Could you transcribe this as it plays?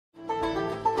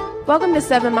Welcome to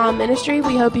 7 Mile Ministry.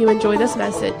 We hope you enjoy this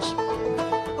message.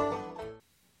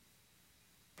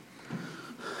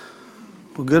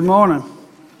 Well, good morning.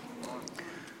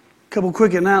 A couple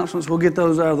quick announcements. We'll get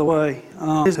those out of the way.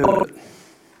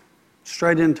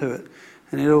 Straight into it,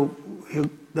 and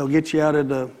they'll get you out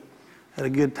at a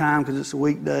good time because it's a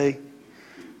weekday,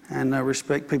 and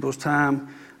respect people's time.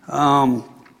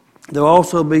 There'll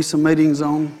also be some meetings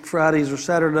on Fridays or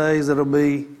Saturdays that'll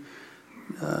be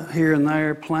here and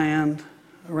there planned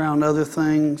around other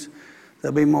things.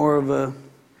 There'll be more of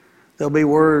it'll be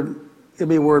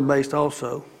word based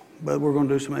also, but we're going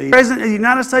to do some. President of the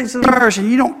United States of America,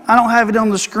 I don't have it on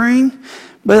the screen,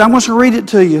 but I'm going to read it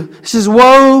to you. It says,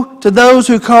 "Woe to those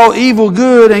who call evil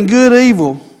good and good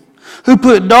evil, who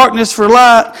put darkness for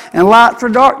light and light for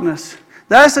darkness."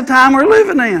 That's the time we're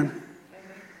living in.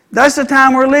 That's the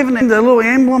time we're living in. The little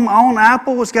emblem on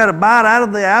Apple, it's got a bite out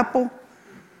of the apple.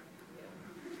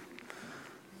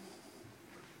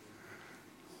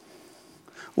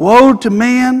 Woe to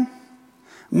men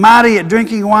mighty at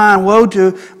drinking wine. Woe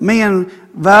to men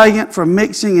valiant for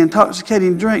mixing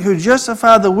intoxicating drink, who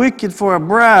justify the wicked for a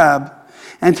bribe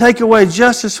and take away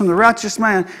justice from the righteous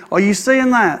man. Are you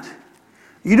seeing that?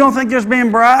 You don't think there's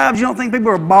been bribes? You don't think people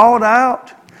are bought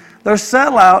out? They're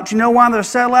sellouts. You know why they're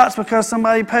sellouts? Because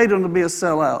somebody paid them to be a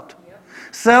sellout.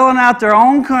 Selling out their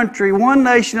own country, one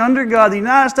nation under God, the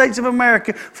United States of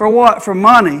America, for what? For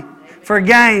money, for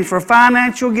gain, for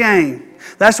financial gain.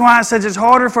 That's why it says it's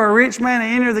harder for a rich man to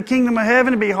enter the kingdom of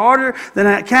heaven. It'd be harder than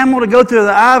a camel to go through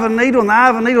the eye of a needle, and the eye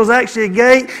of a needle is actually a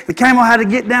gate. The camel had to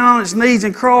get down on its knees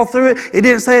and crawl through it. It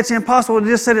didn't say it's impossible. It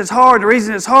just said it's hard. The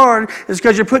reason it's hard is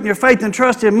because you're putting your faith and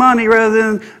trust in money rather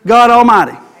than God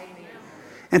Almighty. Amen.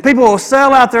 And people will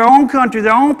sell out their own country,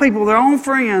 their own people, their own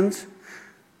friends.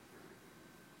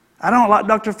 I don't like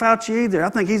Dr. Fauci either. I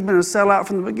think he's been a sellout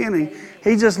from the beginning.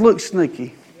 He just looks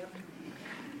sneaky.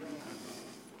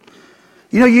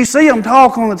 You know, you see them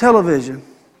talk on the television.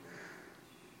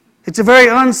 It's a very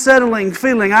unsettling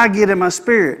feeling I get in my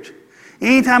spirit.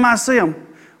 Anytime I see them,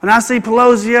 when I see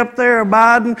Pelosi up there or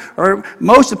Biden or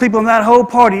most of the people in that whole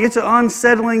party, it's an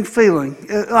unsettling feeling.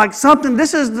 Like something,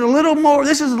 this is a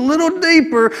little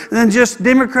deeper than just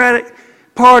Democratic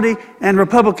Party and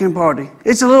Republican Party.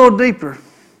 It's a little deeper.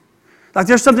 Like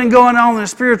there's something going on in the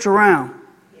spiritual realm.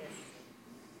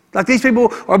 Like these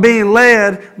people are being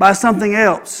led by something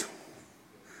else.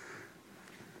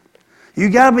 You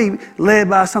got to be led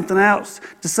by something else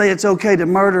to say it's okay to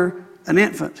murder an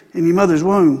infant in your mother's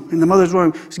womb. In the mother's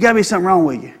womb, there's got to be something wrong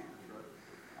with you.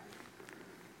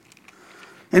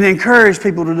 And encourage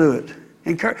people to do it,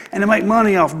 and to make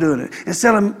money off doing it, and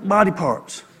selling body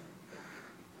parts.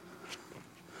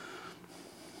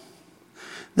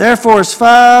 Therefore, as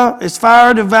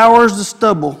fire devours the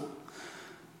stubble.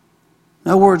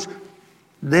 In other words,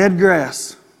 dead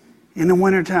grass. In the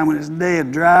wintertime when it's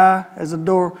dead, dry as a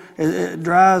door,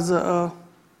 dry as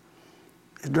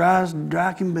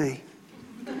dry can be.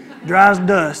 Dry as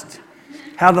dust.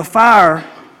 How the fire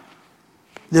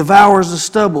devours the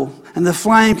stubble, and the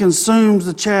flame consumes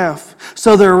the chaff.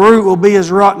 So their root will be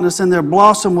as rottenness, and their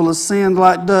blossom will ascend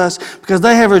like dust, because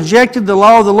they have rejected the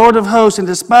law of the Lord of hosts and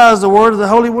despised the word of the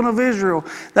Holy One of Israel.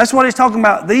 That's what he's talking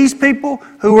about. These people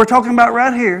who we're talking about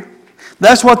right here,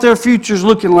 that's what their future's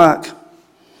looking like.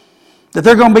 That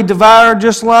they're going to be devoured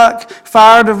just like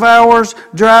fire devours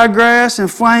dry grass and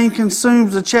flame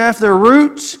consumes the chaff. Their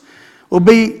roots will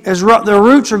be as rotten. Their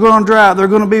roots are going to dry. They're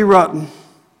going to be rotten.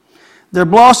 Their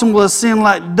blossom will ascend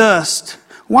like dust.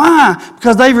 Why?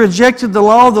 Because they've rejected the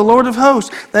law of the Lord of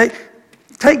hosts. They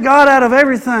take God out of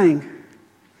everything.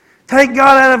 Take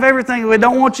God out of everything. We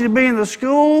don't want you to be in the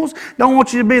schools. Don't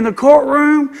want you to be in the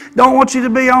courtroom. Don't want you to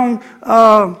be on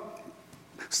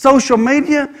social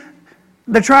media.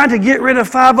 They're trying to get rid of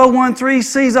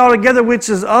 501(c)(3)s altogether, which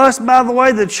is us, by the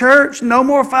way, the church. No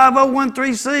more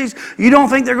 501(c)(3)s. You don't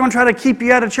think they're going to try to keep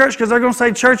you out of church because they're going to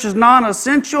say church is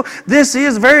non-essential? This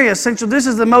is very essential. This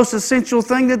is the most essential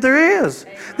thing that there is.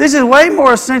 This is way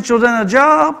more essential than a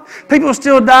job. People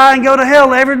still die and go to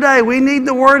hell every day. We need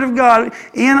the Word of God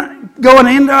going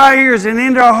into our ears and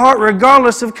into our heart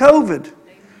regardless of COVID.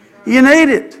 You need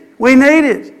it. We need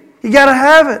it. You got to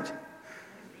have it.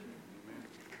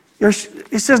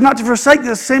 It says not to forsake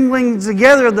the assembling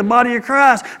together of the body of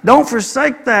Christ. Don't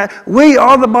forsake that. We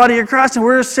are the body of Christ, and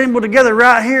we're assembled together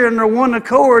right here under one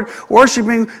accord,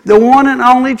 worshiping the one and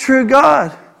only true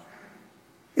God.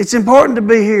 It's important to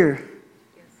be here.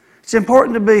 It's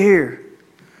important to be here.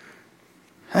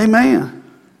 Amen.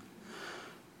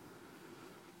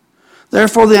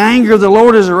 Therefore, the anger of the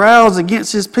Lord is aroused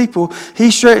against His people. He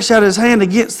stretched out His hand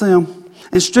against them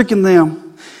and stricken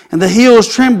them. and the hills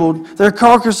trembled. Their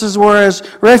carcasses were as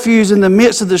refuse in the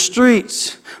midst of the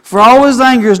streets. For all his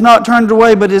anger is not turned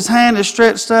away, but his hand is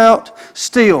stretched out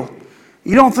still.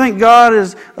 You don't think God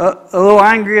is a little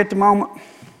angry at the moment?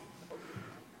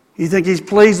 You think he's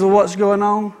pleased with what's going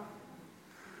on?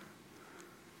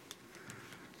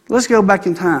 Let's go back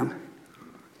in time.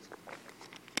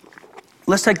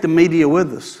 Let's take the media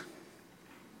with us.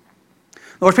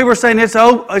 Lord, people are saying it's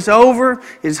over,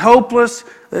 it's hopeless,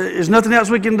 there's nothing else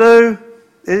we can do.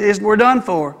 We're done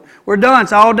for. We're done.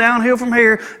 It's all downhill from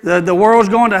here. The world's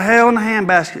going to hell in a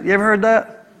handbasket. You ever heard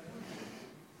that?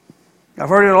 I've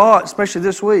heard it a lot, especially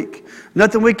this week.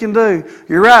 Nothing we can do.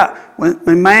 You're right.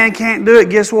 When man can't do it,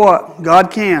 guess what? God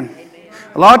can. Amen.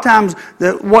 A lot of times,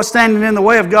 what's standing in the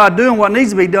way of God doing what needs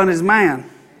to be done is man.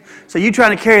 So you're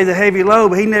trying to carry the heavy load,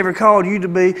 but he never called you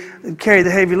to carry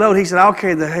the heavy load. He said, I'll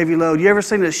carry the heavy load. You ever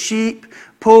seen a sheep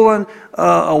pulling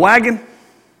a wagon?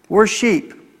 We're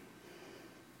sheep.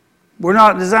 We're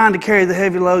not designed to carry the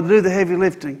heavy load, to do the heavy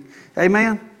lifting.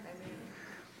 Amen?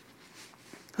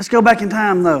 Let's go back in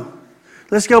time, though.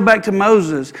 Let's go back to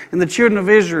Moses and the children of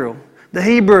Israel, the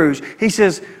Hebrews. He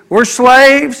says, we're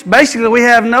slaves. Basically, we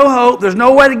have no hope. There's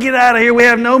no way to get out of here. We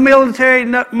have no military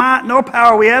might nor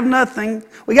power. We have nothing.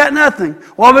 We got nothing.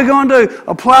 What are we going to do?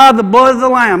 Apply the blood of the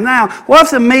Lamb. Now, what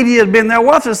if the media had been there?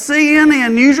 What if the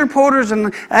CNN news reporters and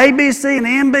the ABC and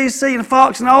the NBC and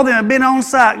Fox and all them had been on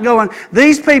site going,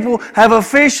 these people have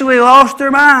officially lost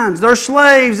their minds. They're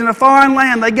slaves in a foreign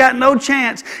land. They got no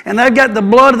chance. And they've got the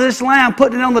blood of this Lamb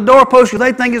putting it on the doorpost because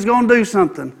they think it's going to do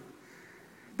something.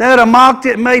 They would have mocked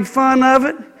it and made fun of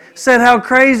it, said how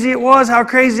crazy it was, how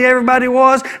crazy everybody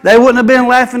was. They wouldn't have been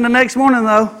laughing the next morning,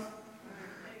 though.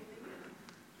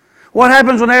 What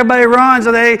happens when everybody runs?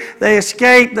 They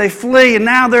escape, they flee, and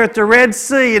now they're at the Red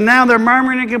Sea, and now they're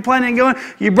murmuring and complaining and going,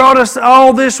 you brought us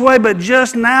all this way, but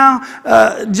just now,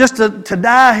 just to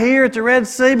die here at the Red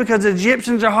Sea because the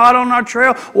Egyptians are hot on our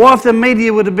trail? What if the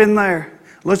media would have been there?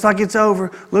 Looks like it's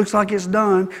over. Looks like it's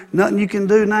done. Nothing you can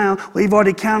do now. We've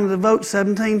already counted the vote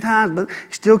 17 times, but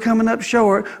still coming up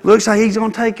short. Looks like he's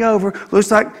going to take over.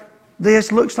 Looks like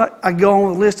this. Looks like I go on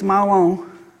with a list a mile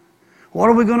long. What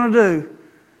are we going to do?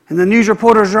 And the news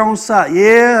reporters are on site.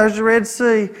 Yeah, there's the Red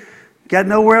Sea. Got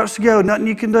nowhere else to go. Nothing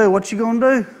you can do. What you going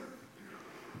to do?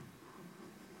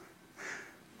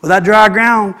 Well, that dry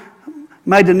ground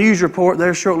made the news report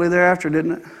there shortly thereafter,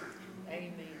 didn't it?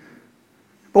 Amen.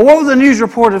 But what would the news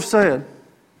report have said?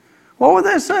 What would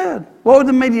they have said? What would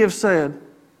the media have said?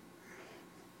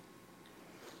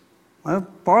 Well,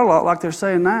 probably a lot like they're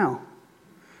saying now.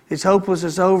 It's hopeless,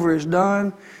 it's over, it's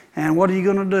done. And what are you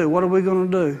going to do? What are we going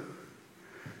to do?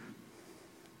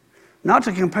 Not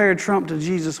to compare Trump to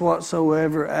Jesus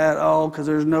whatsoever at all, because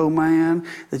there's no man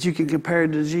that you can compare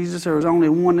to Jesus. There was only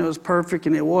one that was perfect,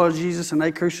 and it was Jesus, and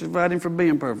they crucified him for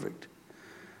being perfect.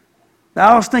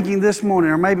 Now, I was thinking this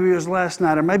morning, or maybe it was last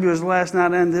night, or maybe it was last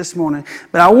night and this morning,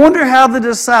 but I wonder how the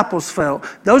disciples felt.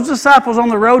 Those disciples on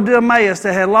the road to Emmaus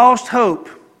that had lost hope.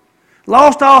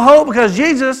 Lost all hope because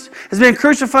Jesus has been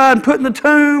crucified and put in the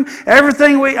tomb.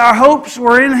 Our hopes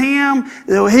were in Him.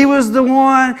 He was the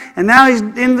one, and now He's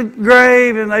in the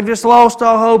grave, and they've just lost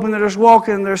all hope, and they're just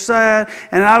walking, and they're sad.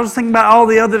 And I was thinking about all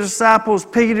the other disciples,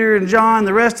 Peter and John,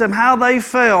 the rest of them, how they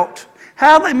felt.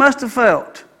 How they must have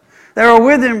felt. They were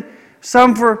with Him,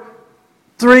 some for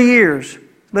 3 years.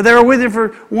 But they were with Him for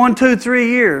 1, 2, 3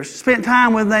 years. Spent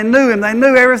time with Him. They knew Him. They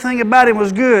knew everything about Him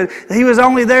was good. That He was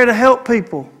only there to help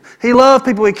people. He loved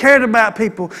people. He cared about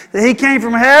people. That He came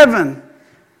from heaven.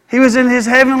 He was in His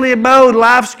heavenly abode.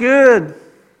 Life's good.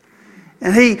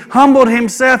 And He humbled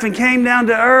Himself and came down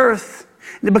to earth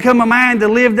to become a man to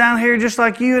live down here just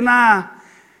like you and I.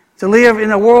 To live in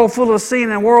a world full of sin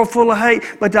and a world full of hate.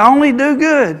 But to only do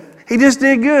good. He just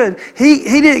did good.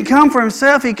 He didn't come for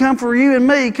Himself. He come for you and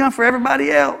me. He come for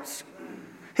everybody else.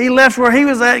 He left where He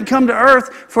was at and come to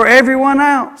earth for everyone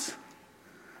else.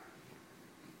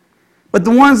 But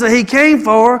the ones that He came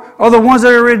for are the ones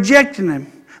that are rejecting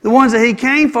Him. The ones that He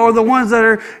came for are the ones that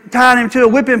are tying Him to a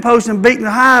whipping post and beating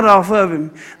the hide off of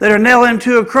Him. That are nailing Him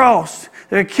to a cross.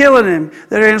 They're killing Him.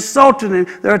 They're insulting Him.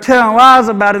 They're telling lies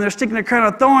about Him. They're sticking a crown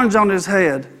of thorns on His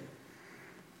head.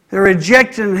 They're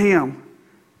rejecting Him.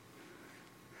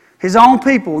 His own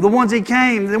people, the ones He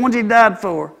came, the ones He died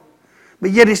for.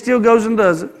 But yet He still goes and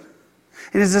does it.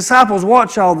 And His disciples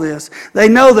watch all this. They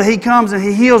know that He comes and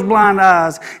He heals blind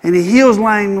eyes and He heals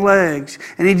lame legs.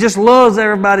 And He just loves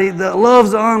everybody that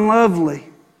loves the unlovely.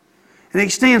 And He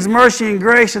extends mercy and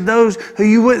grace to those who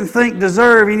you wouldn't think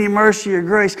deserve any mercy or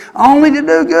grace. Only to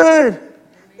do good.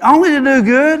 Only to do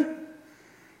good.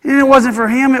 And it wasn't for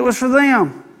Him, it was for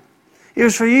them. It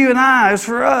was for you and I. It was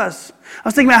for us. I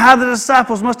was thinking about how the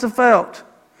disciples must have felt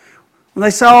when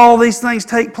they saw all these things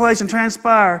take place and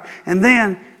transpire. And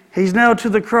then he's nailed to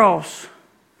the cross.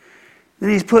 Then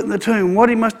he's put in the tomb.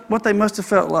 What they must have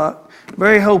felt like.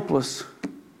 Very hopeless.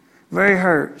 Very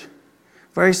hurt.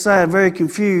 Very sad. Very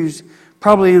confused.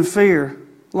 Probably in fear.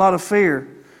 A lot of fear.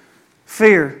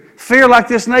 Fear. Fear like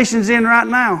this nation's in right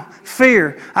now.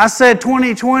 Fear. I said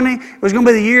 2020 was going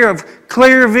to be the year of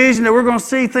clear vision, that we're going to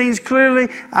see things clearly.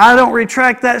 I don't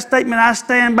retract that statement. I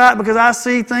stand by it because I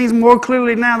see things more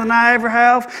clearly now than I ever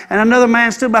have. And another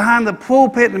man stood behind the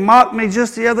pulpit and mocked me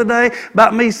just the other day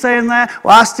about me saying that.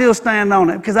 Well, I still stand on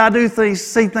it because I do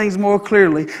see things more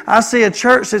clearly. I see a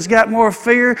church that's got more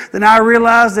fear than I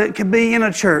realized that it could be in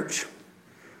a church.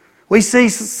 We sing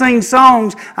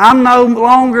songs, I'm no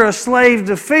longer a slave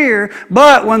to fear,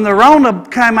 but when the Rona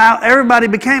came out, everybody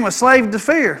became a slave to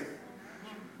fear.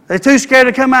 They're too scared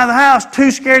to come out of the house,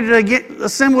 too scared to get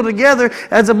assembled together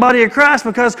as a body of Christ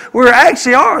because we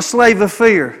actually are a slave of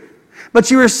fear.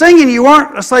 But you were singing you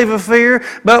weren't a slave of fear,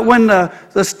 but when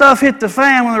the stuff hit the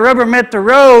fan, when the rubber met the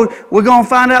road, we're going to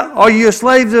find out, are you a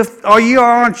slave to, are you or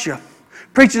aren't you?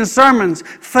 Preaching sermons,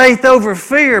 faith over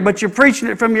fear, but you're preaching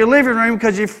it from your living room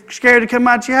because you're scared to come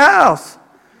out your house.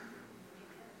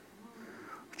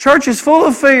 Church is full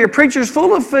of fear. Preachers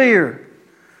full of fear.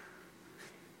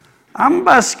 I'm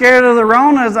about as scared of the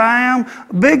Rona as I am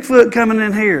Bigfoot coming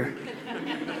in here.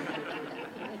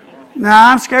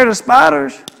 Now, I'm scared of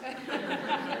spiders.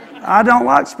 I don't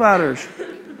like spiders.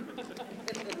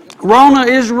 Rona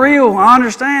is real. I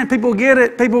understand. People get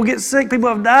it. People get sick. People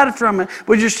have died from it.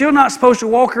 But you're still not supposed to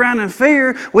walk around in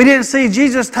fear. We didn't see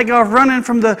Jesus take off running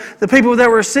from the people that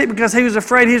were sick because he was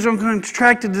afraid he was going to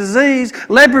contract a disease.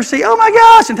 Leprosy, oh my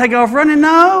gosh, and take off running.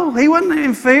 No, he wasn't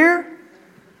in fear.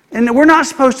 And we're not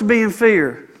supposed to be in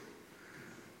fear.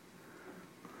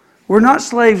 We're not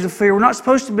slaves of fear. We're not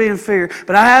supposed to be in fear.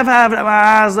 But I have had my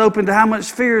eyes open to how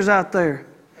much fear is out there.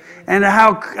 And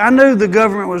how I knew the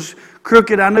government was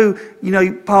crooked. I knew,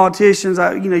 politicians,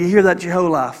 you hear that your whole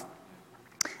life.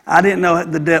 I didn't know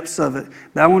the depths of it.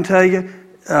 But I want to tell you,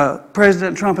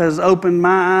 President Trump has opened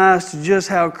my eyes to just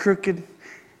how crooked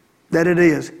that it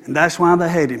is. And that's why they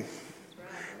hate him.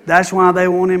 That's why they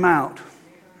want him out.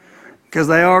 Because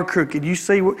they are crooked. You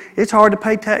see, it's hard to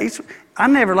pay taxes. I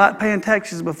never liked paying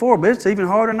taxes before, but it's even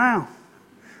harder now.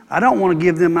 I don't want to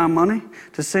give them my money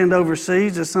to send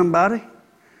overseas to somebody.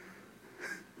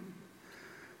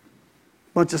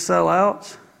 Bunch of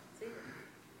sellouts.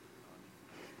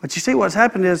 But you see what's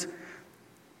happened is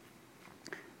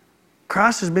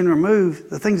Christ has been removed.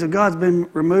 The things of God have been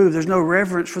removed. There's no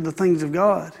reverence for the things of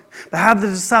God. But how have the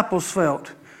disciples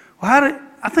felt? Well,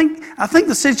 I think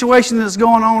the situation that's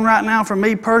going on right now for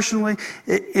me personally,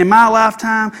 in my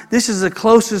lifetime, this is the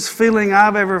closest feeling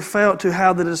I've ever felt to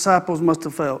how the disciples must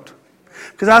have felt.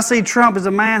 Because I see Trump as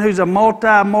a man who's a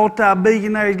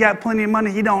multi-billionaire. He's got plenty of money.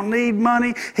 He don't need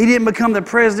money. He didn't become the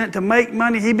president to make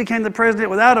money. He became the president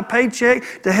without a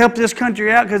paycheck to help this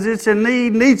country out because it's in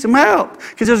need, needs some help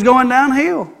because it's going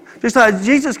downhill. Just like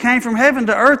Jesus came from heaven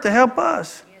to earth to help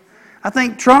us. I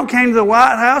think Trump came to the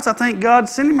White House. I think God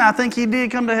sent him. I think he did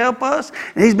come to help us.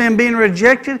 And he's been being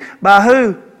rejected by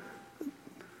who?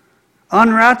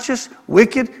 Unrighteous,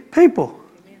 wicked people.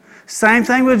 Same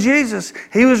thing with Jesus.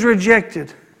 He was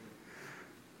rejected.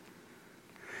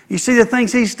 You see the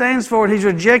things he stands for, and he's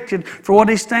rejected for what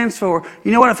he stands for.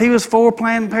 You know what? If he was for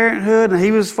Planned Parenthood and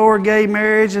he was for gay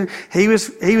marriage and he was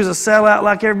a sellout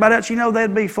like everybody else,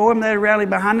 they'd be for him. They'd rally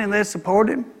behind him. They'd support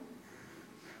him.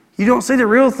 You don't see the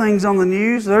real things on the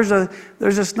news. There's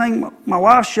this thing my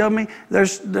wife showed me.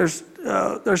 There's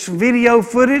some video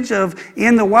footage of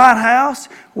in the White House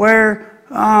where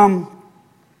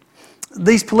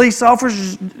these police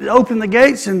officers open the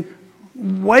gates and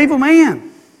wave them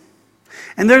in.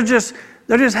 And there just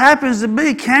happens to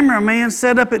be cameramen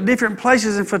set up at different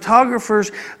places and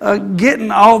photographers getting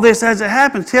all this as it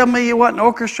happens. Tell me it wasn't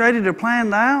orchestrated or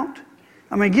planned out?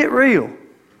 I mean, get real.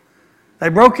 They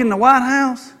broke in the White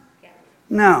House?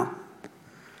 No.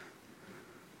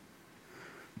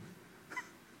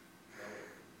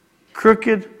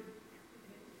 Crooked,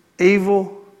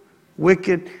 evil,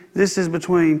 wicked. This is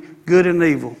between good and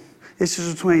evil. This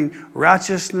is between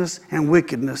righteousness and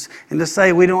wickedness. And to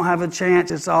say we don't have a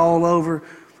chance, it's all over.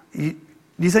 Do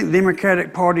you think the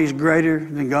Democratic Party is greater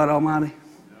than God Almighty?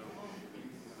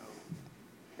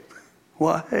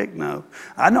 Well, heck no.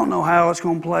 I don't know how it's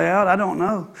going to play out. I don't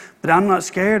know. But I'm not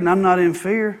scared and I'm not in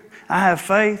fear. I have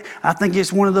faith. I think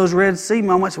it's one of those Red Sea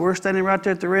moments. We're standing right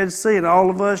there at the Red Sea and all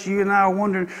of us, you and I, are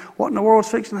wondering what in the world's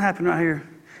fixing to happen right here.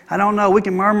 I don't know. We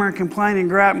can murmur and complain and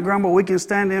gripe and grumble. We can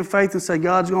stand in faith and say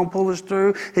God's going to pull us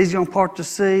through. He's going to part the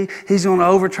sea. He's going to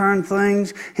overturn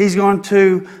things. He's going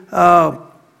to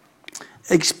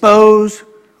expose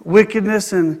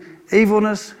wickedness and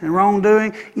evilness and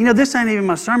wrongdoing. You know, this ain't even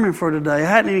my sermon for today. I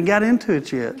hadn't even got into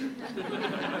it yet.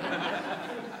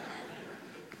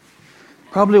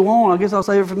 Probably won't. I guess I'll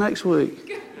save it for next week.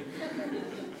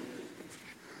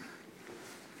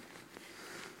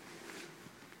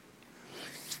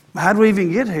 How do we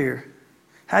even get here?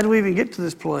 How do we even get to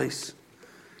this place?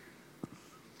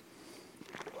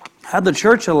 How'd the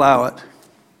church allow it?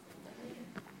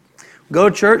 Go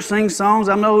to church, sing songs.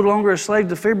 I'm no longer a slave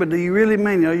to fear, but do you really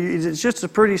mean, it's just a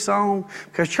pretty song?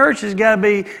 Because church has got to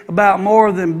be about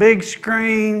more than big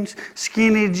screens,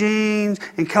 skinny jeans,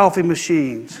 and coffee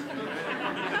machines.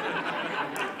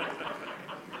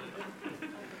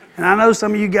 And I know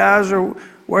some of you guys are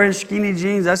wearing skinny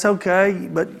jeans. That's okay,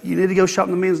 but you need to go shop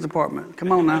in the men's department.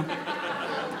 Come on now.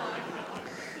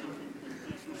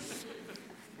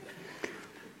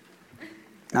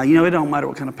 Now, you know, it don't matter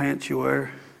what kind of pants you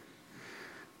wear.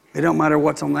 It don't matter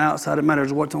what's on the outside. It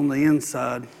matters what's on the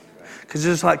inside. Because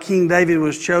just like King David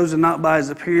was chosen not by his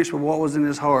appearance, but what was in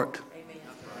his heart.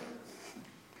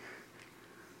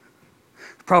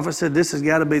 The prophet said, this has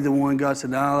got to be the one. God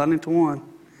said, no, that ain't the one.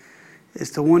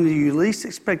 It's the one that you least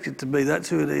expect it to be. That's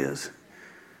who it is.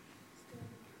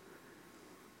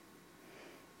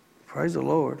 Praise the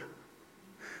Lord.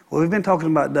 Well, we've been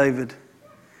talking about David.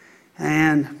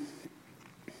 And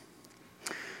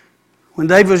when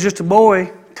David was just a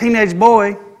boy, teenage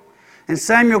boy, and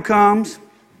Samuel comes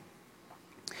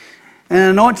and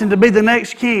anoints him to be the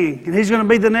next king. And he's going to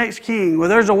be the next king. Well,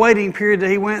 there's a waiting period that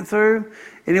he went through.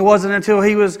 And it wasn't until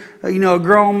he was, a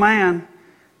grown man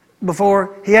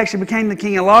before he actually became the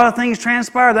king. A lot of things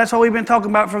transpired. That's what we've been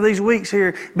talking about for these weeks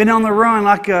here. Been on the run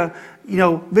like a,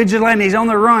 vigilante. He's on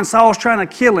the run. Saul's trying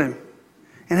to kill him.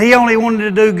 And he only wanted to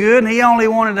do good, and he only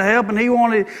wanted to help, and he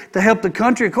wanted to help the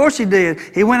country. Of course he did.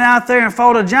 He went out there and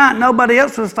fought a giant. Nobody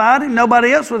else was fighting.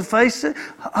 Nobody else would face it.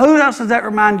 Who else does that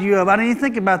remind you of? I didn't even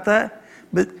think about that.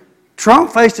 But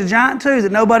Trump faced a giant too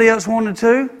that nobody else wanted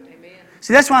to.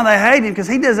 See, that's why they hate him, because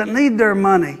he doesn't need their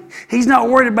money. He's not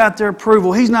worried about their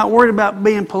approval. He's not worried about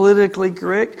being politically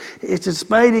correct. It's a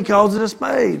spade, he calls it a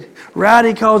spade. Right,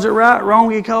 he calls it right. Wrong,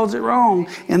 he calls it wrong.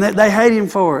 And they hate him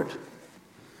for it.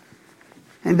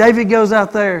 And David goes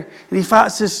out there and he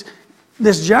fights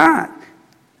this giant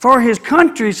for his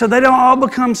country so they don't all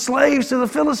become slaves to the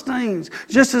Philistines,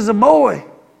 just as a boy.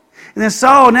 And then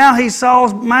Saul, now he's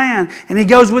Saul's man, and he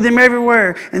goes with him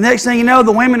everywhere. And next thing you know,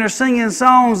 the women are singing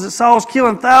songs that Saul's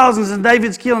killing thousands and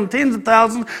David's killing tens of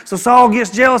thousands. So Saul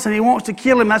gets jealous and he wants to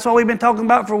kill him. That's what we've been talking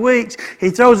about for weeks. He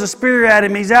throws a spear at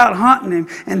him. He's out hunting him.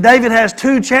 And David has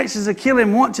two chances to kill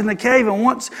him, once in the cave and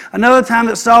once another time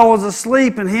that Saul was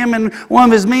asleep. And him and one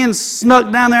of his men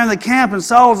snuck down there in the camp, and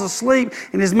Saul was asleep.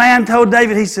 And his man told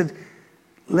David, he said,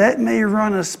 let me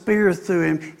run a spear through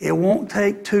him. It won't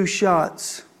take 2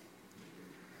 shots.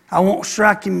 I won't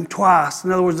strike him twice.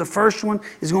 In other words, the first one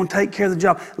is going to take care of the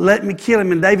job. Let me kill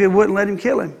him. And David wouldn't let him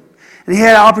kill him. And he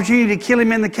had an opportunity to kill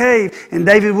him in the cave, and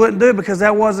David wouldn't do it because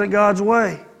that wasn't God's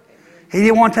way. He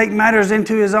didn't want to take matters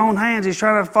into his own hands. He's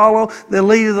trying to follow the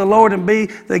lead of the Lord and be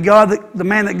the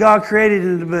man that God created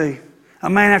him to be. A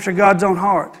man after God's own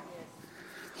heart.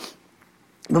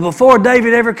 But before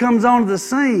David ever comes onto the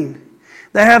scene,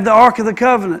 they have the Ark of the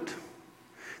Covenant.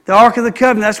 The Ark of the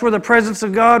Covenant, that's where the presence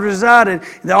of God resided.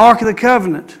 The Ark of the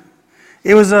Covenant.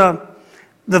 It was the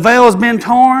veil has been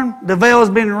torn. The veil has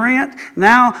been rent.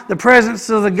 Now the presence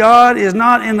of the God is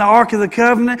not in the Ark of the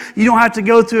Covenant. You don't have to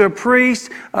go through a priest.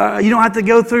 You don't have to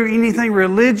go through anything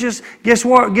religious. Guess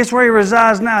what? Guess where He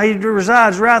resides now? He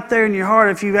resides right there in your heart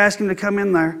if you ask Him to come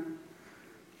in there.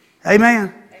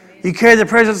 Amen. You carry the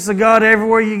presence of God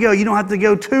everywhere you go. You don't have to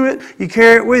go to it. You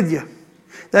carry it with you.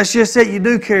 That's just it. You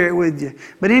do carry it with you.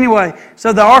 But anyway,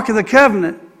 so the Ark of the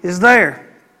Covenant is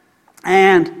there.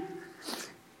 And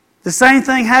the same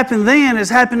thing happened then is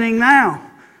happening now.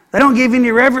 They don't give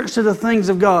any reverence to the things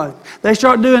of God. They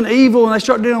start doing evil and they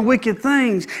start doing wicked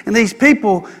things. And these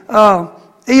people,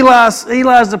 Eli's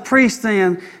the priest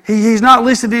then. He's not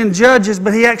listed in Judges,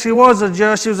 but he actually was a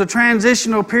judge. It was a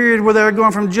transitional period where they were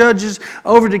going from judges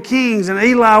over to kings. And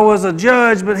Eli was a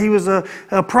judge, but he was a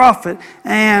prophet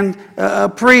and a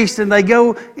priest. And they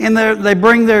go in there, they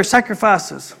bring their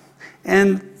sacrifices.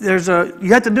 And you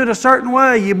have to do it a certain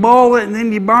way. You boil it and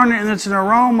then you burn it, and it's an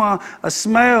aroma, a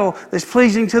smell that's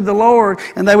pleasing to the Lord.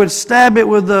 And they would stab it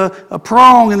with a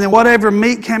prong, and then whatever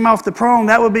meat came off the prong,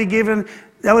 that would be given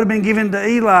That would have been given to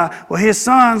Eli. Well, his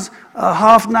sons,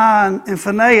 Hophni and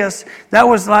Phinehas, that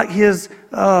was like his,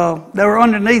 they were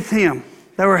underneath him.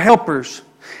 They were helpers.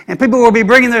 And people would be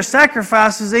bringing their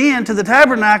sacrifices in to the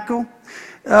tabernacle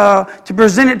to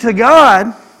present it to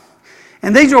God.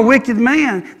 And these were wicked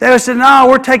men. They would say, no,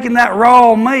 we're taking that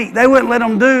raw meat. They wouldn't let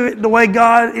them do it the way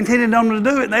God intended them to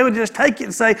do it. They would just take it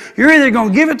and say, you're either going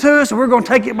to give it to us or we're going to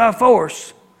take it by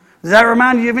force. Does that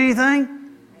remind you of anything?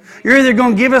 You're either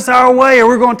going to give us our way or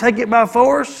we're going to take it by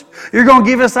force. You're going to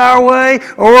give us our way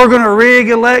or we're going to rig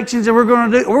elections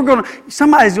and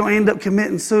somebody's going to end up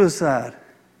committing suicide.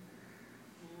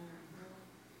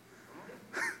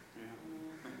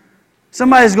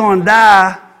 Somebody's going to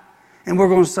die and we're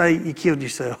going to say, you killed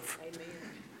yourself. Amen.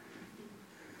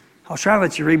 I was trying to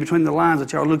let you read between the lines,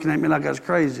 but y'all are looking at me like I was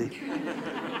crazy.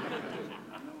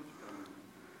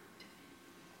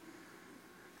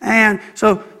 And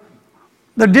so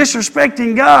they're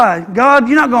disrespecting God. God,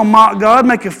 you're not going to mock God,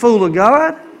 make a fool of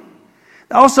God.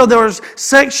 Also, there was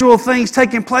sexual things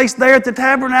taking place there at the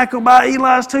tabernacle by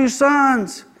Eli's two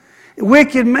sons.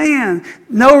 Wicked men,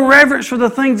 no reverence for the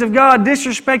things of God,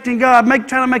 disrespecting God,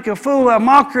 trying to make a fool, a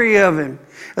mockery of Him.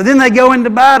 And then they go into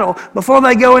battle. Before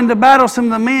they go into battle, some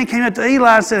of the men came up to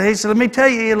Eli and said, let me tell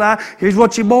you, Eli, here's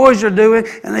what your boys are doing.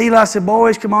 And Eli said,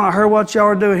 boys, come on, I heard what y'all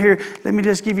are doing here. Let me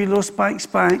just give you a little spank.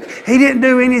 He didn't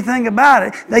do anything about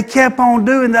it. They kept on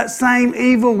doing that same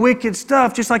evil, wicked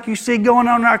stuff, just like you see going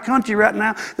on in our country right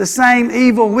now. The same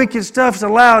evil, wicked stuff is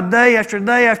allowed day after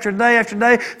day after day after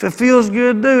day. If it feels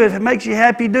good, do it. If it makes you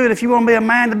happy, do it. If you want to be a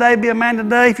man today, be a man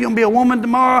today. If you want to be a woman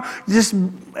tomorrow, just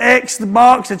X the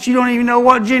box that you don't even know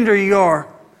what gender you are.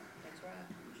 That's right.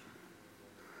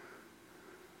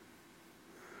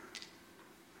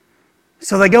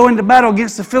 So they go into battle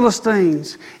against the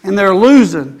Philistines, and they're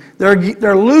losing. They're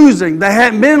losing. They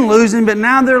hadn't been losing, but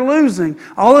now they're losing.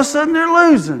 All of a sudden, they're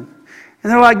losing.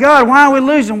 And they're like, God, why are we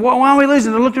losing? Why are we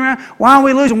losing? They're looking around. Why are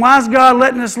we losing? Why is God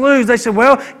letting us lose? They said,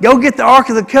 well, go get the Ark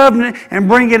of the Covenant and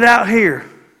bring it out here.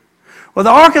 Well, the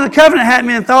Ark of the Covenant hadn't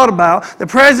been thought about. The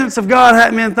presence of God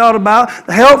hadn't been thought about.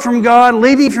 The help from God,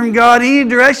 leading from God, any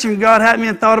direction from God hadn't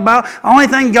been thought about. The only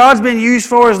thing God's been used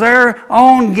for is their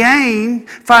own gain,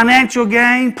 financial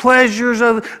gain, pleasures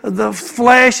of the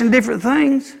flesh and different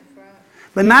things.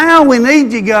 But now we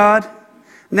need you, God.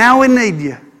 Now we need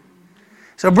you.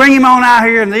 So bring him on out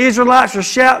here. And the Israelites were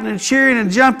shouting and cheering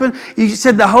and jumping. You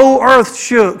said the whole earth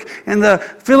shook. And the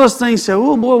Philistines said,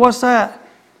 oh boy, what's that?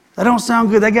 That don't sound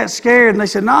good. They got scared and they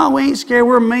said, no, we ain't scared.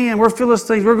 We're men. We're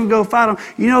Philistines. We're going to go fight them.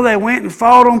 You know, they went and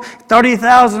fought them.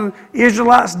 30,000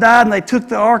 Israelites died and they took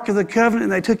the Ark of the Covenant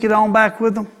and they took it on back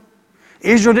with them.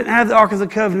 Israel didn't have the Ark of the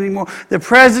Covenant anymore. The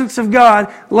presence of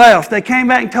God left. They came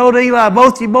back and told Eli,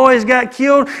 both your boys got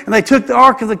killed, and they took the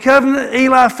Ark of the Covenant.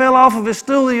 Eli fell off of his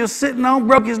stool he was sitting on,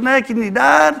 broke his neck, and he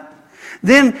died.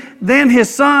 Then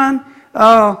his son,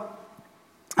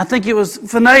 I think it was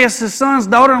Phinehas, his son's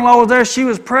daughter-in-law was there. She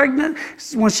was pregnant.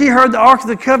 When she heard the Ark of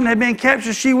the Covenant had been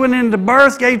captured, she went into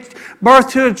birth, gave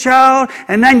birth to a child,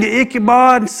 and named it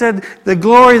Ichabod and said, the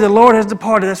glory of the Lord has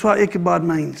departed. That's what Ichabod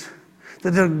means.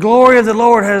 That the glory of the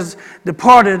Lord has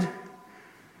departed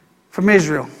from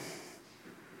Israel.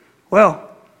 Well,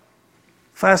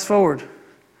 fast forward.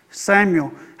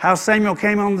 Samuel. How Samuel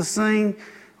came on the scene.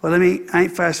 Well, I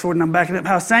ain't fast forwarding, I'm backing up.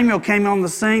 How Samuel came on the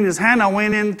scene is Hannah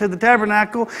went into the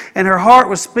tabernacle and her heart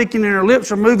was speaking and her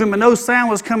lips were moving, but no sound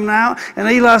was coming out. And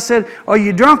Eli said, are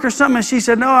you drunk or something? And she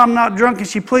said, no, I'm not drunk. And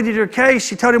she pleaded her case.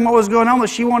 She told him what was going on, that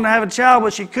she wanted to have a child,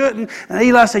 but she couldn't. And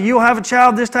Eli said, you'll have a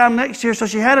child this time next year. So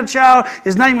she had a child.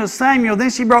 His name was Samuel. Then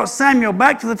she brought Samuel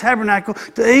back to the tabernacle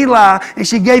to Eli and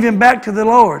she gave him back to the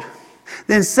Lord.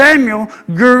 Then Samuel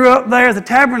grew up there at the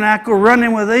tabernacle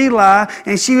running with Eli,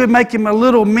 and she would make him a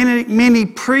little mini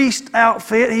priest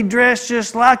outfit. He dressed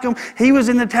just like him. He was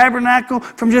in the tabernacle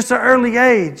from just an early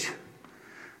age.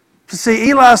 See,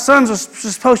 Eli's sons were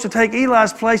supposed to take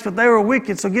Eli's place, but they were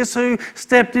wicked. So guess who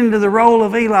stepped into the role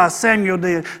of Eli? Samuel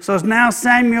did. So now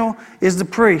Samuel is the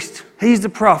priest. He's the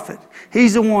prophet.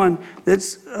 He's the one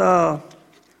that's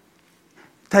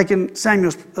taking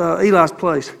Eli's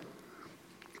place.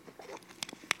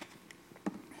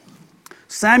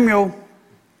 Samuel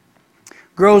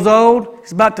grows old.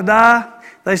 He's about to die.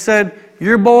 They said,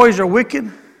 your boys are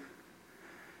wicked.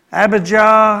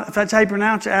 Abijah, if that's how you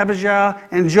pronounce it, Abijah,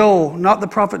 and Joel, not the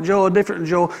prophet Joel, a different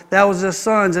Joel. That was his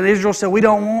sons. And Israel said, we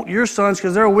don't want your sons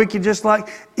because they're wicked just like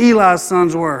Eli's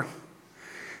sons were.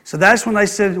 So that's when they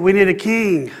said, we need a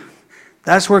king.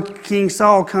 That's where King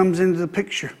Saul comes into the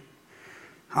picture.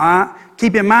 All right?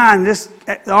 Keep in mind,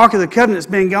 the Ark of the Covenant's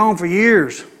been gone for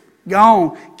years.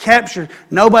 Gone, captured.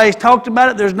 Nobody's talked about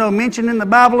it. There's no mention in the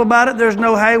Bible about it. There's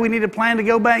no, hey, we need a plan to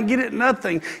go back and get it.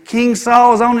 Nothing. King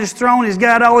Saul is on his throne. He's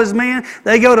got all his men.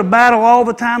 They go to battle all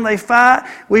the time. They fight.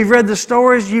 We've read the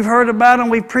stories. You've heard about them.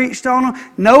 We've preached on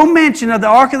them. No mention of the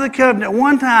Ark of the Covenant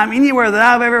one time anywhere that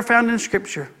I've ever found in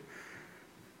Scripture.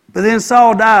 But then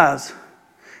Saul dies.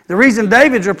 The reason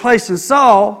David's replacing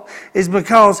Saul is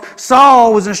because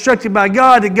Saul was instructed by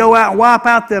God to go out and wipe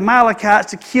out the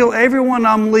Amalekites, to kill every one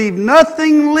of them, leave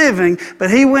nothing living.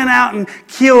 But he went out and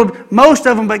killed most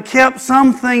of them, but kept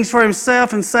some things for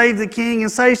himself and saved the king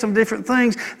and saved some different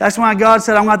things. That's why God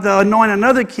said, I'm going to anoint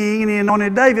another king, and he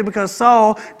anointed David because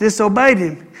Saul disobeyed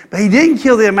him. But he didn't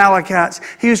kill the Amalekites.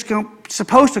 He was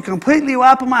supposed to completely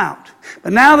wipe them out.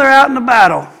 But now they're out in the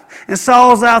battle. And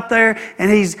Saul's out there, and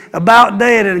he's about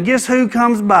dead. And guess who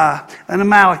comes by? An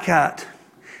Amalekite.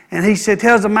 And he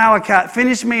tells the Amalekite,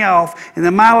 finish me off. And the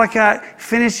Amalekite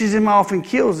finishes him off and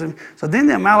kills him. So then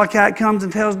the Amalekite comes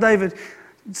and tells David,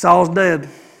 Saul's dead.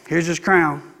 Here's his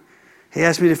crown. He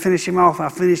asked me to finish him off. I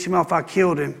finished him off. I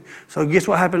killed him. So guess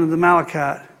what happened to the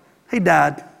Amalekite? He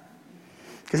died.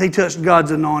 Because he touched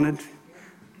God's anointed.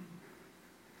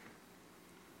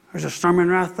 There's a sermon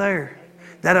right there.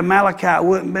 That Amalekite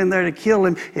wouldn't have been there to kill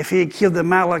him if he had killed the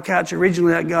Amalekites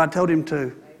originally that God told him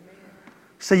to.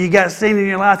 So you got sin in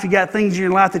your life, you got things in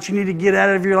your life that you need to get out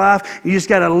of your life. You just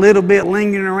got a little bit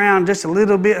lingering around, just a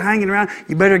little bit hanging around.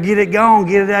 You better get it gone,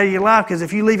 get it out of your life, because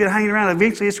if you leave it hanging around,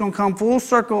 eventually it's going to come full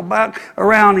circle back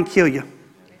around and kill you.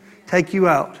 Take you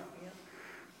out.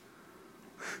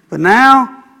 But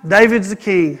now, David's the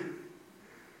king.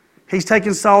 He's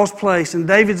taking Saul's place, and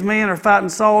David's men are fighting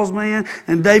Saul's men,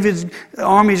 and David's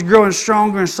army is growing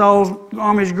stronger, and Saul's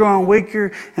army is growing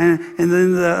weaker. And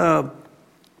then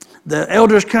the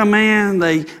elders come in,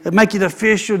 they make it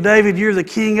official. David, you're the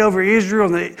king over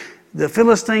Israel. And the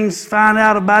Philistines find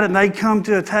out about it, and they come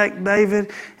to attack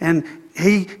David. And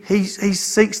he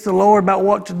seeks the Lord about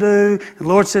what to do. The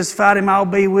Lord says, fight him, I'll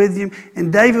be with you.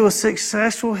 And David was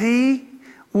successful. He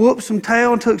whooped some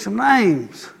tail and took some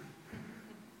names.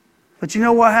 But you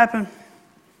know what happened?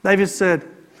 David said,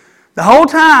 the whole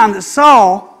time that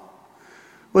Saul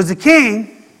was the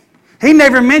king, he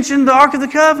never mentioned the Ark of the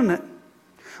Covenant.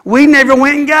 We never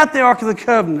went and got the Ark of the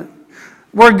Covenant.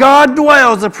 Where God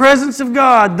dwells, the presence of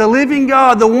God, the living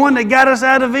God, the one that got us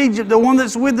out of Egypt, the one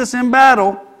that's with us in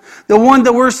battle, the one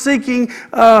that we're seeking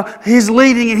His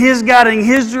leading and His guiding,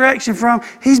 His direction from,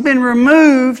 He's been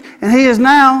removed, and He is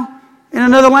now in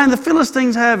another land. The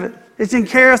Philistines have it. It's in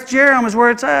Kiriath Jearim is where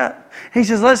it's at. He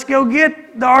says, let's go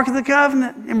get the Ark of the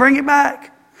Covenant and bring it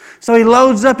back. So he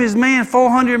loads up his men,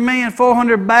 400 men,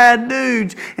 400 bad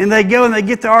dudes, and they go and they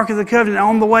get the Ark of the Covenant.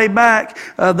 On the way back,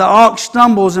 the ox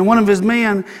stumbles, and one of his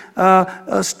men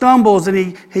stumbles,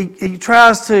 and he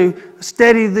tries to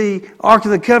steady the Ark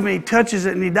of the Covenant. He touches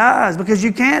it, and he dies because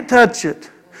you can't touch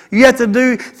it. You have to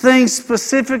do things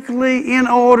specifically in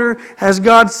order, as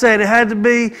God said. It had to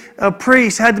be a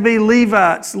priest, had to be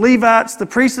Levites. Levites, the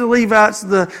priests of the Levites,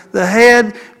 the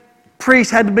head priest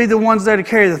had to be the ones there to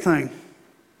carry the thing.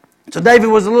 So David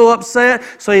was a little upset,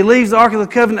 so he leaves the Ark of the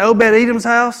Covenant at Obed-Edom's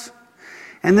house.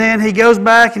 And then he goes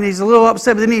back and he's a little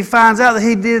upset, but then he finds out that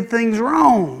he did things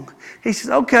wrong. He says,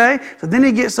 okay. So then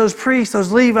he gets those priests,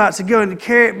 those Levites, to go and to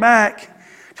carry it back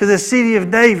to the city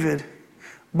of David.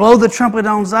 Blow the trumpet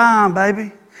on Zion,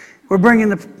 baby. We're bringing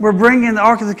the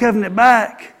Ark of the Covenant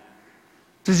back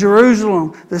to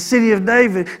Jerusalem, the city of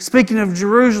David. Speaking of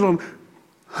Jerusalem,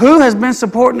 who has been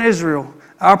supporting Israel?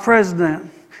 Our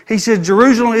president. He said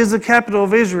Jerusalem is the capital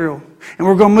of Israel, and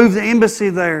we're going to move the embassy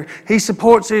there. He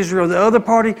supports Israel. The other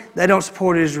party, they don't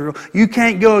support Israel. You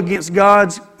can't go against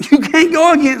you can't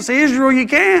go against Israel. You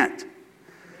can't.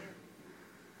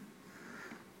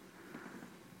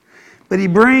 But he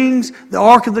brings the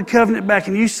Ark of the Covenant back.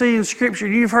 And you see in Scripture,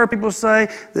 you've heard people say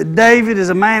that David is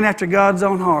a man after God's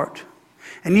own heart.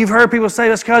 And you've heard people say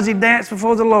that's because he danced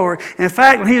before the Lord. And in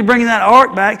fact, when he was bringing that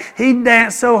ark back, he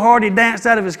danced so hard he danced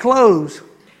out of his clothes.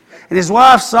 And his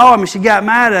wife saw him and she got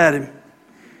mad at him.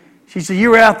 She said,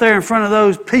 you were out there in front of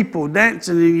those people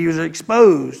dancing and you was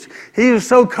exposed. He was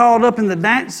so caught up in the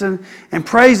dancing and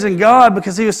praising God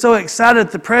because he was so excited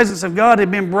that the presence of God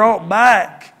had been brought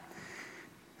back.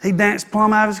 He danced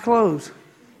plumb out of his clothes.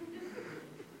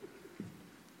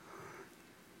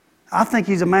 I think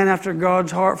he's a man after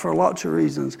God's heart for lots of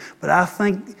reasons. But I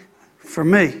think, for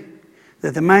me,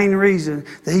 that the main reason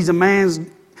that he's a man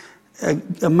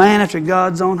after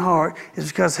God's own heart is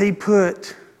because he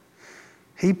put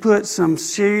some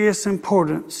serious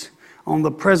importance on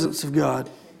the presence of God.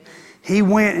 He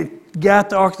went and got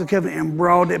the Ark of the Covenant and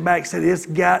brought it back, said, it's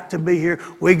got to be here.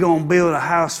 We're going to build a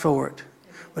house for it.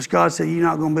 But God said, you're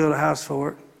not going to build a house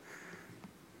for it.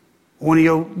 One of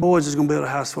your boys is going to build a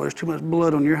house for it. There's too much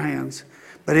blood on your hands.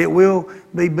 But it will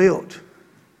be built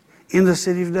in the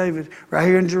city of David. Right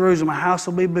here in Jerusalem, a house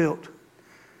will be built.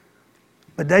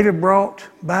 But David brought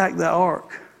back the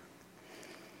ark.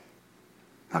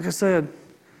 Like I said,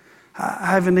 I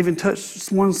haven't even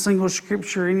touched one single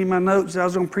scripture, any of my notes that I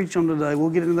was going to preach on today. We'll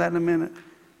get into that in a minute.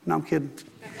 No, I'm kidding.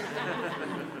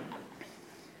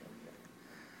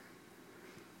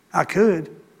 I could,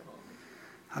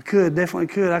 definitely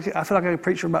could. I feel like I could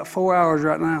preach for about 4 hours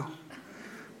right now.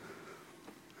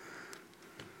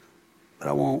 But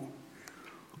I won't.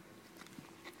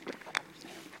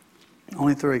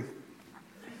 Only 3.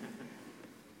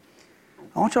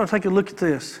 I want y'all to take a look at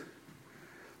this.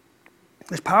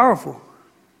 It's powerful.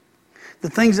 The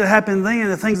things that happened then,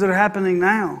 the things that are happening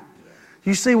now.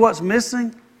 You see what's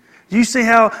missing? Do you see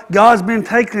how God's been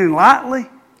taken lightly?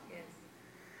 Yes.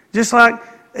 Just like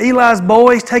Eli's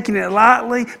boys taking it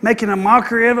lightly, making a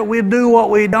mockery of it. We'll do what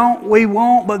we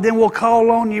won't, but then we'll call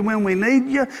on you when we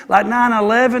need you. Like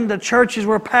 9/11, the churches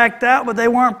were packed out, but they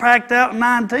weren't packed out in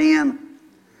 9/10.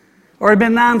 Or it had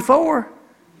been 9/4.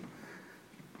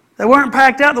 They weren't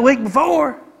packed out the week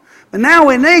before. But now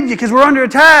we need you because we're under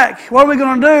attack. What are we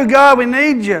going to do? God, we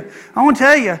need you. I want to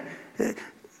tell you,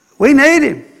 we need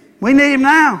Him. We need Him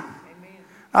now. Amen.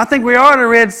 I think we are at a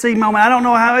Red Sea moment. I don't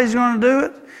know how He's going to do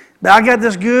it. But I got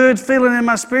this good feeling in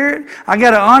my spirit. I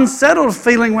got an unsettled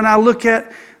feeling when I look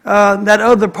at that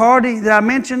other party that I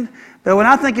mentioned. But when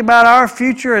I think about our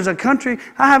future as a country,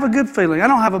 I have a good feeling. I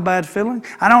don't have a bad feeling.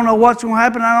 I don't know what's going to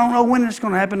happen. I don't know when it's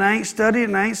going to happen. I ain't studied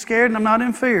and I ain't scared and I'm not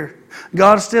in fear.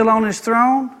 God's still on His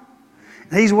throne.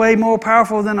 He's way more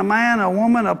powerful than a man, a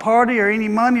woman, a party, or any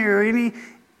money, or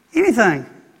anything.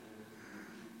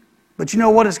 But you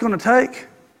know what it's going to take?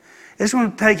 It's going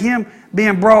to take Him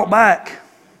being brought back.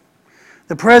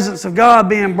 The presence of God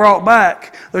being brought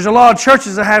back. There's a lot of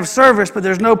churches that have service, but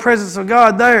there's no presence of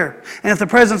God there. And if the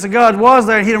presence of God was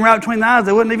there and hit them right between the eyes,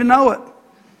 they wouldn't even know it.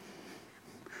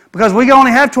 Because we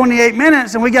only have 28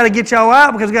 minutes and we got to get y'all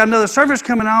out because we got another service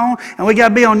coming on and we got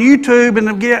to be on YouTube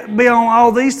and be on all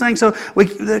these things. So we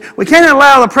can't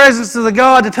allow the presence of the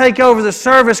God to take over the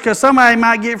service because somebody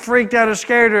might get freaked out or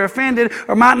scared or offended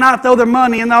or might not throw their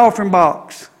money in the offering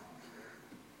box.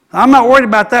 I'm not worried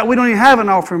about that. We don't even have an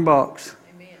offering box.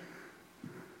 Amen.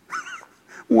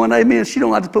 One amen. She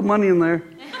don't like to put money in there.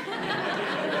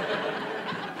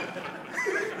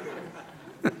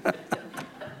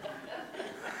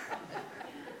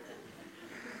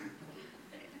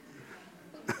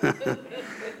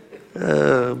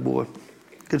 Oh, boy.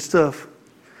 Good stuff.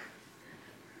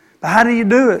 But how do you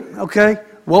do it? Okay,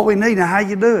 what we need and how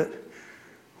you do it.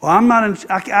 Well,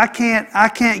 I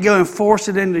can't go and force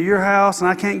it into your house, and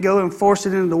I can't go and force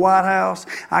it into the White House.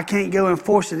 I can't go and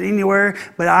force it anywhere,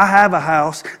 but I have a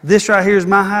house. This right here is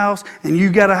my house, and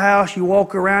you got a house. You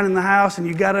walk around in the house, and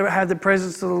you got to have the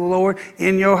presence of the Lord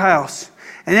in your house.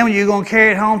 And then when you're going to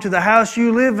carry it home to the house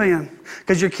you live in.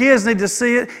 Because your kids need to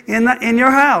see it in your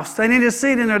house. They need to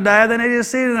see it in their dad. They need to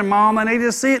see it in their mom. They need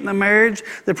to see it in the marriage.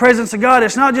 The presence of God.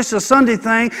 It's not just a Sunday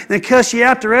thing that cuss you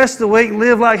out the rest of the week and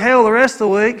live like hell the rest of the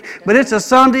week. But it's a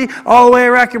Sunday all the way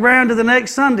back around to the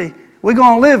next Sunday. We're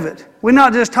going to live it. We're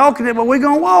not just talking it, but we're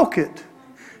going to walk it.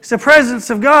 It's the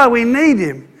presence of God. We need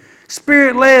Him.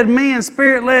 Spirit-led men,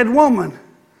 Spirit-led woman.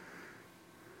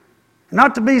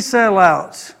 Not to be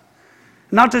sellouts.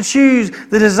 Not to choose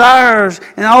the desires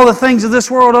and all the things of this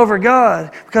world over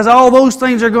God. Because all those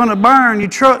things are going to burn. Your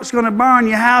truck's going to burn.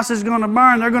 Your house is going to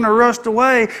burn. They're going to rust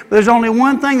away. But there's only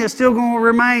one thing that's still going to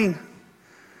remain.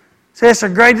 So that's the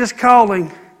greatest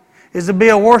calling is to be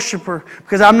a worshiper.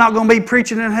 Because I'm not going to be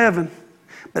preaching in heaven.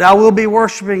 But I will be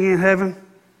worshiping in heaven.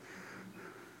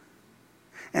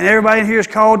 And everybody in here is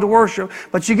called to worship.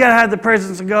 But you got to have the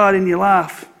presence of God in your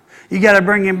life. You got to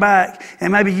bring Him back.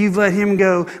 And maybe you've let Him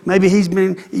go. Maybe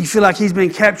you feel like He's been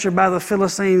captured by the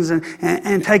Philistines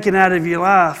and taken out of your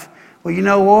life. Well, you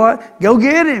know what? Go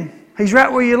get Him. He's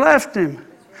right where you left Him.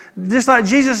 Just like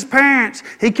Jesus' parents,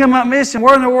 He come up missing.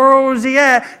 Where in the world was He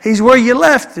at? He's where you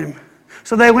left Him.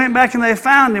 So they went back and they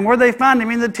found Him. Where they found Him?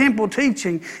 In the temple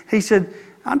teaching. He said,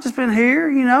 I've just been here,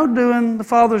 doing the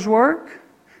Father's work.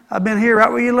 I've been here right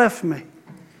where you left me.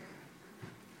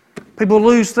 People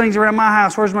lose things around my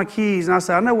house. Where's my keys? And I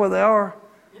say, I know where they are.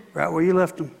 Right where you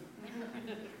left them.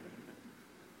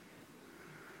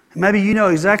 And maybe you know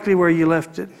exactly where you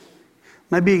left it.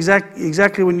 Maybe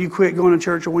exactly when you quit going to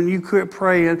church, or when you quit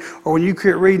praying, or when you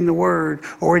quit reading the Word,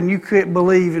 or when you quit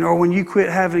believing, or when you quit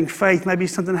having faith. Maybe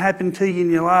something happened to you in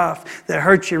your life that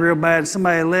hurt you real bad.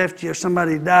 Somebody left you, or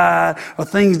somebody died, or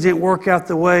things didn't work out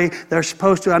the way they're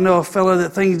supposed to. I know a fellow that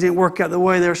things didn't work out the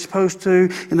way they're supposed to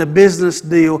in a business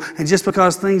deal. And just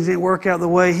because things didn't work out the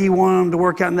way he wanted them to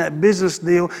work out in that business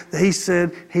deal, that he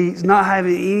said he's not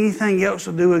having anything else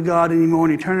to do with God anymore.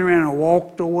 And he turned around and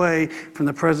walked away from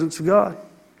the presence of God.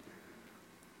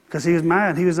 Because he was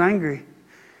mad, he was angry.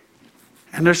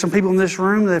 And there's some people in this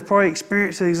room that have probably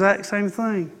experienced the exact same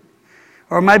thing.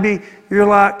 Or maybe you're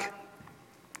like,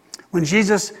 when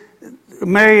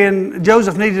Mary and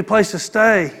Joseph needed a place to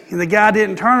stay, and the guy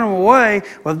didn't turn them away.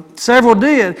 Well, several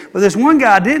did, but this one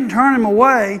guy didn't turn him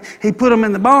away. He put them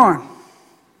in the barn.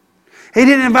 He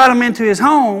didn't invite them into his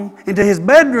home, into his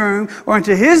bedroom, or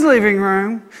into his living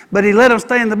room, but he let them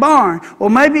stay in the barn. Well,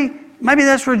 maybe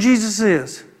that's where Jesus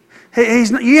is.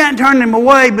 You ain't turning him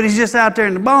away, but he's just out there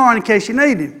in the barn in case you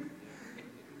need him.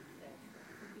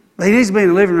 But he needs to be in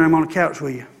the living room on the couch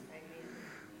with you.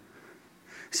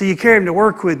 See, you carry him to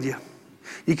work with you.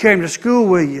 You carry him to school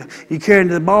with you. You carry him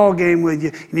to the ball game with you.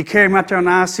 And you carry him out there on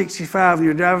I-65 and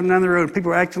you're driving down the road and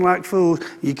people are acting like fools.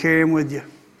 You carry him with you.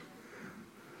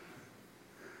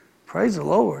 Praise the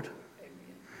Lord.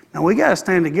 Now we got to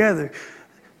stand together.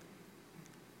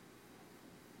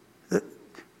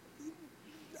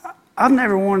 I've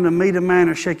never wanted to meet a man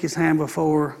or shake his hand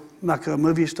before, like a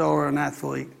movie star or an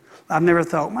athlete. I've never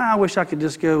thought, man, I wish I could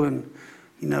just go and,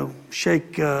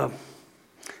 shake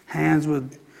hands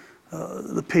with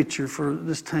the pitcher for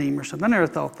this team or something. I never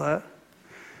thought that.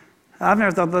 I've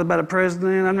never thought that about a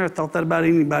president. I've never thought that about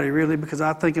anybody, really, because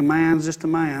I think a man's just a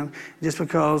man. Just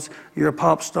because you're a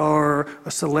pop star or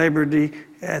a celebrity,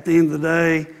 at the end of the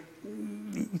day,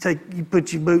 you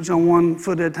put your boots on one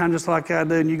foot at a time just like I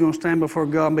do, and you're going to stand before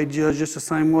God and be judged just the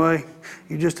same way.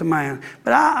 You're just a man.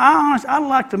 But I'd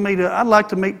like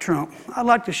to meet Trump. I'd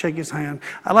like to shake his hand.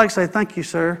 I'd like to say, thank you,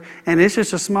 sir. And it's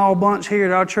just a small bunch here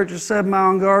at our church at 7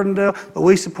 Mile in Gardendale, but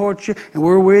we support you, and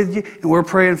we're with you, and we're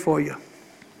praying for you.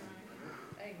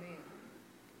 Amen.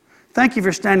 Thank you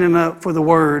for standing up for the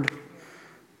Word.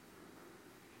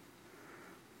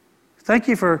 Thank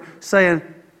you for saying,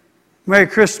 Merry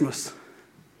Christmas.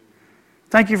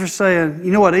 Thank you for saying,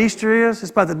 you know what Easter is?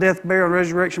 It's about the death, burial, and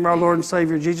resurrection of our Lord and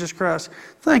Savior, Jesus Christ.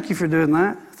 Thank you for doing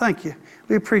that. Thank you.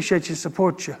 We appreciate you and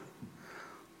support you.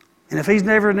 And if he's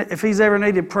ever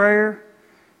needed prayer,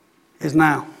 it's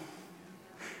now.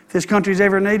 If this country's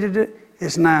ever needed it,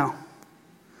 it's now.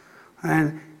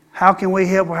 And how can we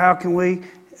help, or how can we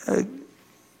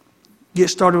get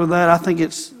started with that? I think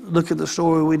it's, look at the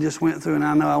story we just went through, and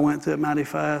I know I went through it mighty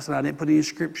fast, and I didn't put any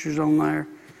scriptures on there.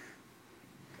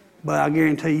 But I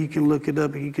guarantee you can look it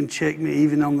up and you can check me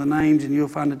even on the names and you'll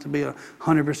find it to be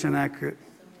 100% accurate.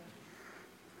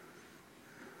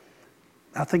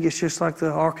 I think it's just like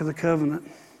the Ark of the Covenant.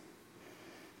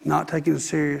 Not taking it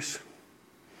serious.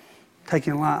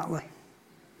 Taking it lightly.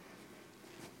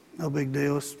 No big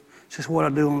deal. It's just what I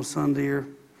do on Sunday, or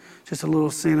just a little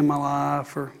sin in my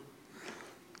life, or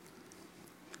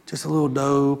just a little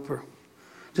dope, or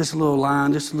just a little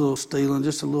lying, just a little stealing,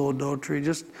 just a little adultery,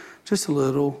 just a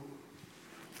little.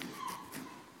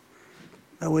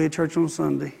 That way at church on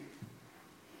Sunday.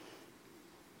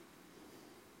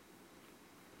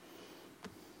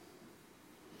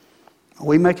 Are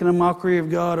we making a mockery of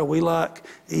God? Are we like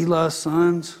Eli's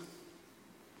sons?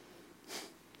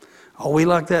 Are we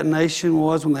like that nation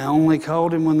was when they only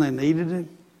called him when they needed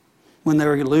him? When they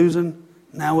were losing?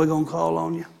 Now we're going to call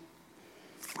on you?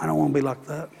 I don't want to be like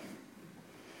that.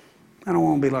 I don't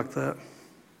want to be like that.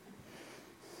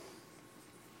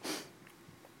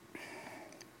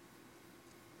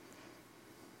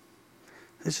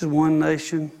 This is one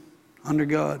nation under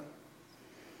God.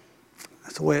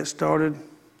 That's the way it started.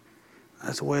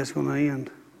 That's the way it's going to end.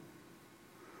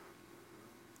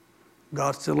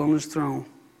 God's still on his throne.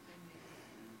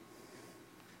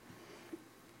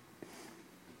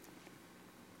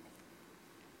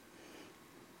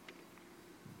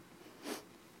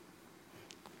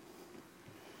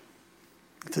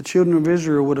 If the children of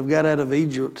Israel would have got out of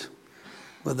Egypt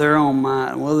with their own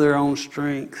might and with their own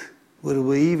strength, would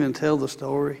we even tell the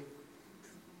story?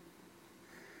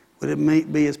 Would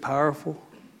it be as powerful?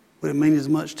 Would it mean as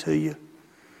much to you?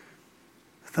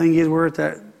 The thing is, we're at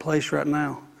that place right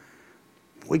now.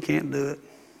 We can't do it.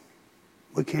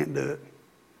 We can't do it.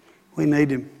 We need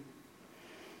him.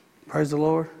 Praise the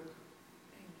Lord.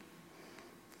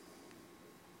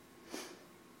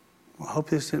 Well, I hope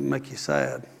this didn't make you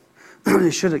sad.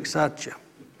 It should excite you.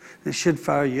 It should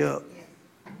fire you up.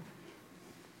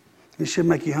 It should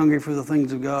make you hungry for the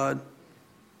things of God.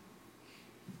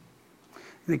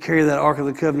 And to carry that Ark of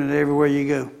the Covenant everywhere you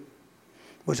go,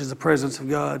 which is the presence of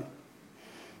God.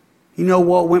 You know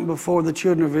what went before the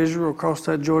children of Israel across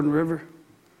that Jordan River?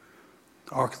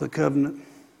 The Ark of the Covenant.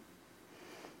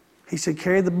 He said,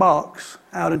 carry the box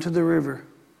out into the river.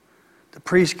 The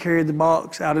priest carried the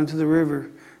box out into the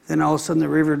river. Then all of a sudden the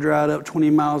river dried up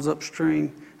 20 miles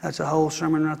upstream. That's a whole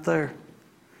sermon right there.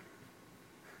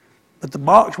 But the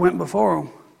box went before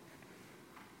them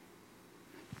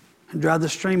and dried the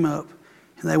stream up.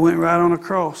 And they went right on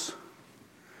across.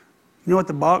 You know what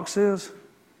the box is?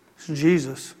 It's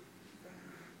Jesus.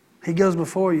 He goes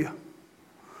before you.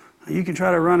 You can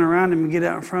try to run around him and get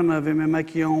out in front of him and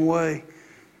make your own way.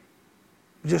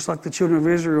 Just like the children of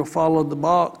Israel followed the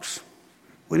box,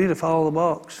 we need to follow the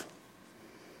box.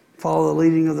 Follow the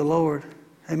leading of the Lord.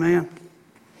 Amen.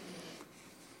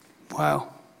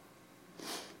 Wow.